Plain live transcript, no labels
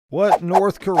What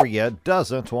North Korea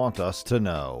doesn't want us to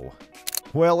know.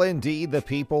 Well, indeed, the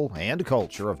people and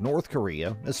culture of North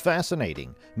Korea is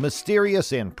fascinating,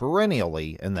 mysterious, and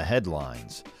perennially in the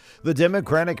headlines. The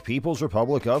Democratic People's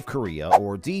Republic of Korea,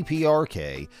 or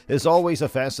DPRK, is always a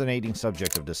fascinating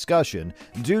subject of discussion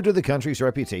due to the country's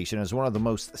reputation as one of the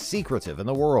most secretive in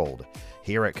the world.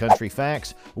 Here at Country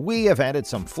Facts, we have added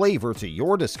some flavor to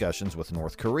your discussions with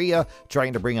North Korea,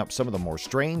 trying to bring up some of the more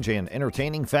strange and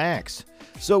entertaining facts.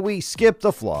 So we skipped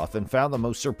the fluff and found the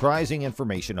most surprising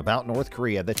information about North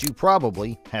Korea that you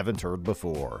probably haven't heard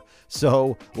before.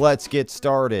 So let's get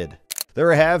started.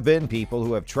 There have been people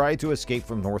who have tried to escape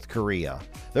from North Korea.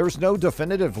 There is no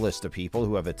definitive list of people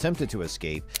who have attempted to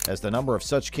escape, as the number of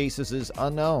such cases is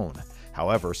unknown.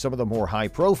 However, some of the more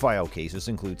high-profile cases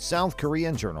include South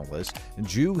Korean journalist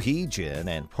Hee-jin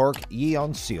and Park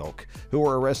Yeon-seok, who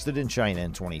were arrested in China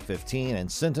in 2015 and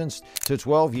sentenced to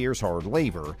 12 years hard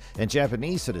labor, and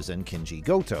Japanese citizen Kenji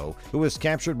Goto, who was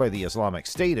captured by the Islamic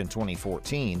State in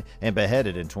 2014 and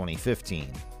beheaded in 2015.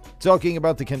 Talking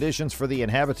about the conditions for the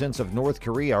inhabitants of North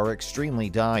Korea are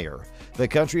extremely dire. The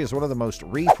country is one of the most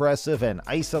repressive and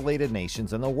isolated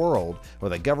nations in the world,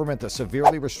 with a government that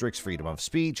severely restricts freedom of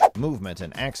speech, movement,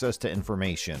 and access to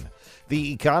information.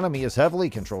 The economy is heavily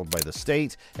controlled by the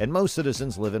state, and most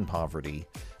citizens live in poverty.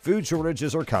 Food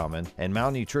shortages are common, and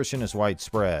malnutrition is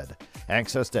widespread.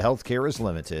 Access to health care is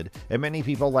limited, and many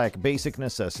people lack basic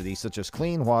necessities such as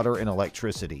clean water and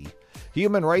electricity.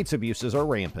 Human rights abuses are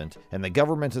rampant, and the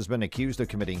government has been accused of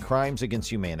committing crimes against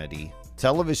humanity.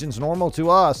 Television's normal to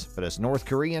us, but as North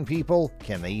Korean people,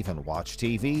 can they even watch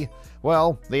TV?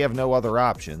 Well, they have no other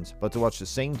options but to watch the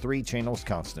same 3 channels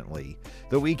constantly.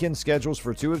 The weekend schedules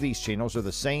for 2 of these channels are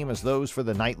the same as those for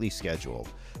the nightly schedule.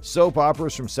 Soap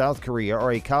operas from South Korea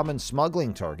are a common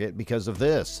smuggling target because of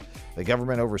this. The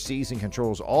government oversees and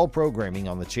controls all programming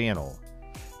on the channel.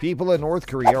 People in North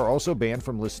Korea are also banned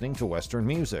from listening to Western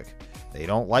music. They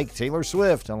don't like Taylor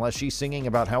Swift unless she's singing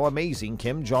about how amazing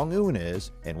Kim Jong-un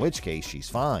is, in which case she's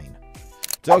fine.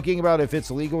 Talking about if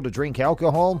it's legal to drink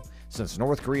alcohol, since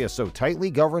North Korea is so tightly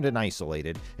governed and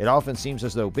isolated, it often seems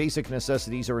as though basic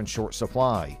necessities are in short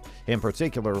supply, in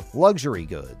particular luxury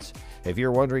goods. If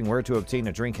you're wondering where to obtain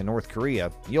a drink in North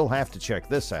Korea, you'll have to check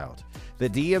this out. The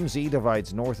DMZ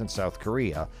divides North and South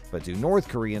Korea, but do North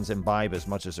Koreans imbibe as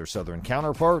much as their southern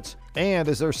counterparts? And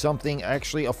is there something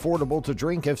actually affordable to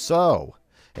drink if so?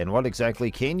 And what exactly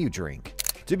can you drink?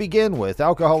 To begin with,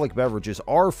 alcoholic beverages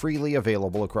are freely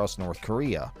available across North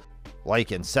Korea.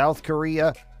 Like in South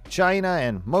Korea, China,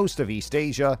 and most of East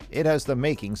Asia, it has the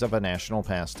makings of a national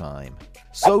pastime.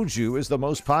 Soju is the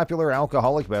most popular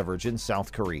alcoholic beverage in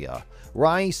South Korea.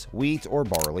 Rice, wheat, or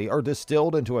barley are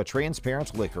distilled into a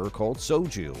transparent liquor called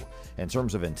soju. In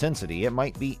terms of intensity, it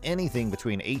might be anything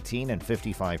between 18 and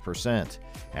 55%.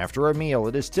 After a meal,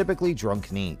 it is typically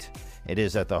drunk neat. It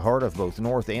is at the heart of both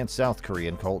North and South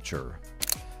Korean culture.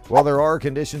 While there are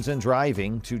conditions in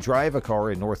driving to drive a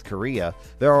car in North Korea,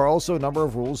 there are also a number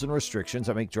of rules and restrictions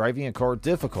that make driving a car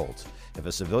difficult. If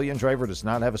a civilian driver does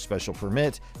not have a special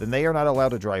permit, then they are not allowed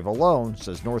to drive alone,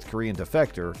 says North Korean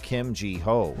defector Kim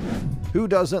Ji-ho. Who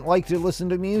doesn't like to listen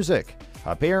to music?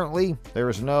 Apparently, there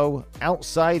is no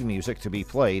outside music to be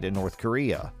played in North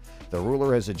Korea. The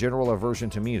ruler has a general aversion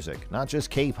to music, not just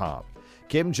K-pop.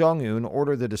 Kim Jong-un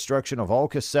ordered the destruction of all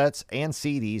cassettes and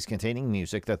CDs containing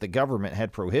music that the government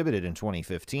had prohibited in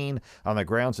 2015 on the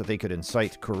grounds that they could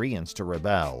incite Koreans to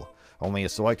rebel. Only a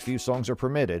select few songs are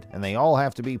permitted, and they all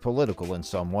have to be political in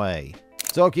some way.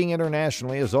 Talking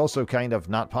internationally is also kind of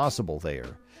not possible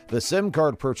there. The SIM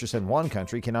card purchased in one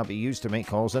country cannot be used to make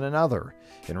calls in another.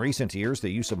 In recent years, the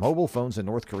use of mobile phones in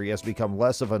North Korea has become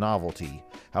less of a novelty.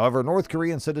 However, North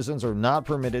Korean citizens are not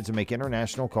permitted to make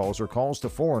international calls or calls to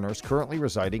foreigners currently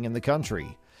residing in the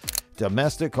country.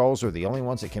 Domestic calls are the only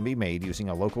ones that can be made using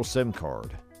a local SIM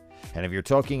card. And if you're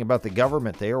talking about the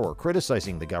government there or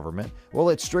criticizing the government, well,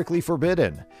 it's strictly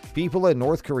forbidden. People in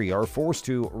North Korea are forced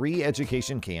to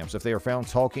re-education camps if they are found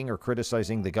talking or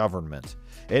criticizing the government.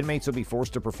 Inmates will be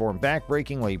forced to perform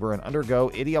back-breaking labor and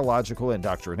undergo ideological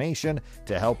indoctrination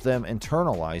to help them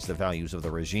internalize the values of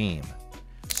the regime.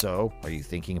 So, are you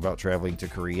thinking about traveling to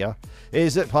Korea?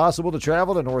 Is it possible to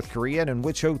travel to North Korea, and in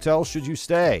which hotel should you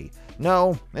stay?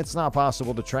 No, it's not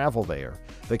possible to travel there.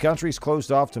 The country's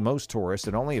closed off to most tourists,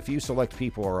 and only a few select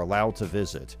people are allowed to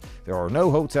visit. There are no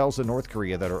hotels in North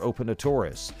Korea that are open to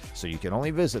tourists, so you can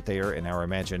only visit there in our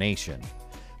imagination.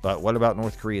 But what about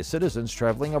North Korea's citizens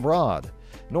traveling abroad?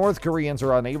 North Koreans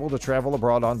are unable to travel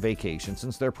abroad on vacation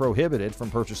since they're prohibited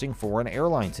from purchasing foreign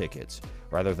airline tickets.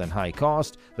 Rather than high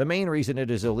cost, the main reason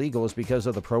it is illegal is because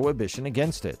of the prohibition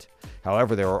against it.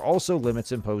 However, there are also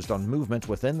limits imposed on movement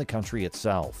within the country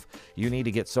itself. You need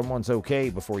to get someone's okay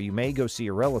before you may go see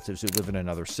your relatives who live in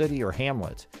another city or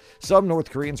hamlet. Some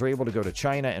North Koreans are able to go to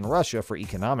China and Russia for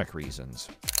economic reasons.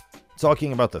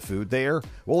 Talking about the food there,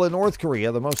 well, in North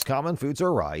Korea, the most common foods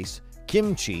are rice,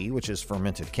 kimchi, which is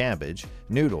fermented cabbage,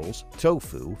 noodles,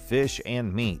 tofu, fish,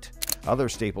 and meat. Other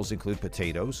staples include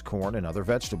potatoes, corn, and other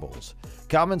vegetables.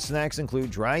 Common snacks include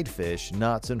dried fish,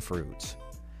 nuts, and fruits.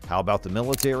 How about the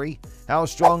military? How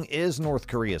strong is North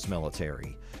Korea's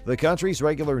military? The country's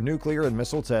regular nuclear and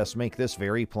missile tests make this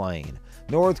very plain.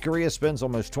 North Korea spends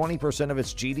almost 20% of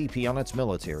its GDP on its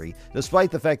military, despite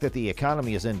the fact that the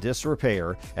economy is in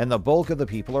disrepair and the bulk of the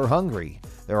people are hungry.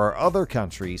 There are other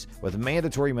countries with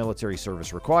mandatory military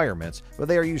service requirements, but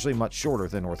they are usually much shorter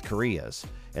than North Korea's.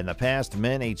 In the past,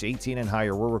 men age 18 and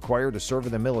higher were required to serve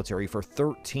in the military for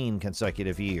 13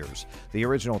 consecutive years. The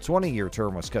original 20-year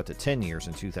term was cut to 10 years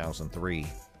in 2003.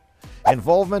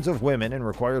 Involvement of women in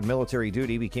required military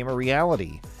duty became a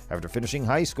reality. After finishing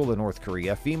high school in North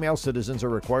Korea, female citizens are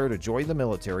required to join the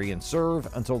military and serve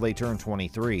until they turn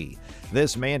 23.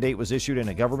 This mandate was issued in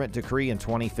a government decree in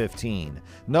 2015.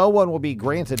 No one will be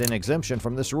granted an exemption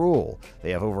from this rule.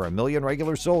 They have over 1 million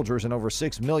regular soldiers and over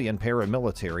 6 million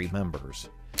paramilitary members.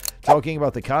 Talking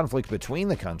about the conflict between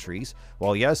the countries,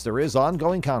 well, yes, there is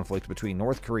ongoing conflict between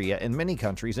North Korea and many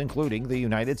countries, including the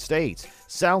United States,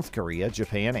 South Korea,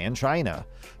 Japan, and China.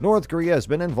 North Korea has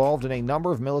been involved in a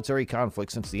number of military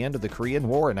conflicts since the end of the Korean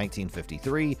War in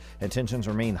 1953, and tensions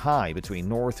remain high between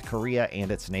North Korea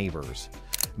and its neighbors.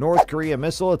 North Korea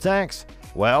missile attacks?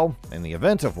 Well, in the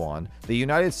event of one, the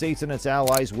United States and its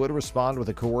allies would respond with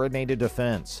a coordinated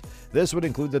defense. This would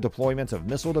include the deployment of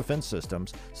missile defense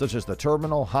systems, such as the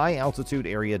Terminal High Altitude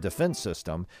Area Defense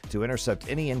System, to intercept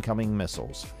any incoming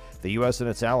missiles. The U.S. and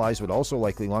its allies would also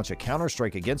likely launch a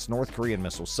counterstrike against North Korean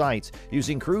missile sites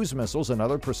using cruise missiles and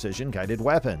other precision-guided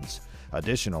weapons.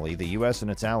 Additionally, the U.S.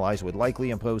 and its allies would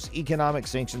likely impose economic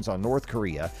sanctions on North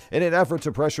Korea in an effort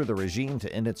to pressure the regime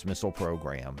to end its missile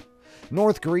program.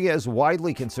 North Korea is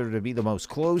widely considered to be the most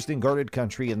closed and guarded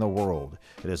country in the world.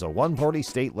 It is a one-party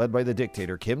state led by the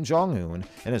dictator Kim Jong-un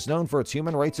and is known for its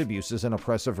human rights abuses and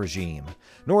oppressive regime.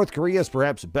 North Korea is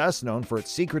perhaps best known for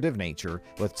its secretive nature,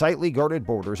 with tightly guarded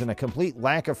borders and a complete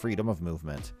lack of freedom of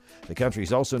movement. The country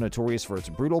is also notorious for its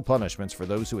brutal punishments for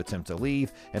those who attempt to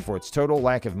leave and for its total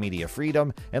lack of media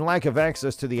freedom and lack of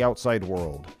access to the outside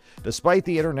world. Despite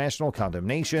the international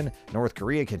condemnation, North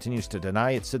Korea continues to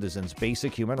deny its citizens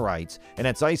basic human rights, and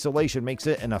its isolation makes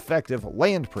it an effective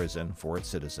land prison for its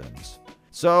citizens.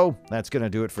 So, that's going to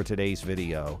do it for today's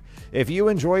video. If you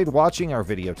enjoyed watching our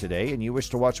video today and you wish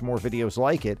to watch more videos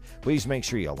like it, please make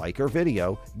sure you like our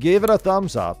video, give it a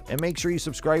thumbs up, and make sure you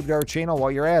subscribe to our channel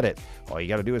while you're at it. All you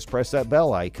got to do is press that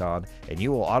bell icon, and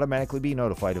you will automatically be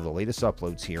notified of the latest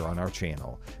uploads here on our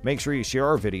channel. Make sure you share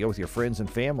our video with your friends and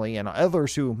family and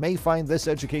others who may find this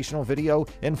educational video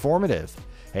informative.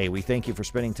 Hey, we thank you for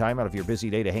spending time out of your busy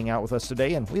day to hang out with us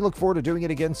today, and we look forward to doing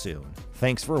it again soon.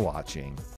 Thanks for watching.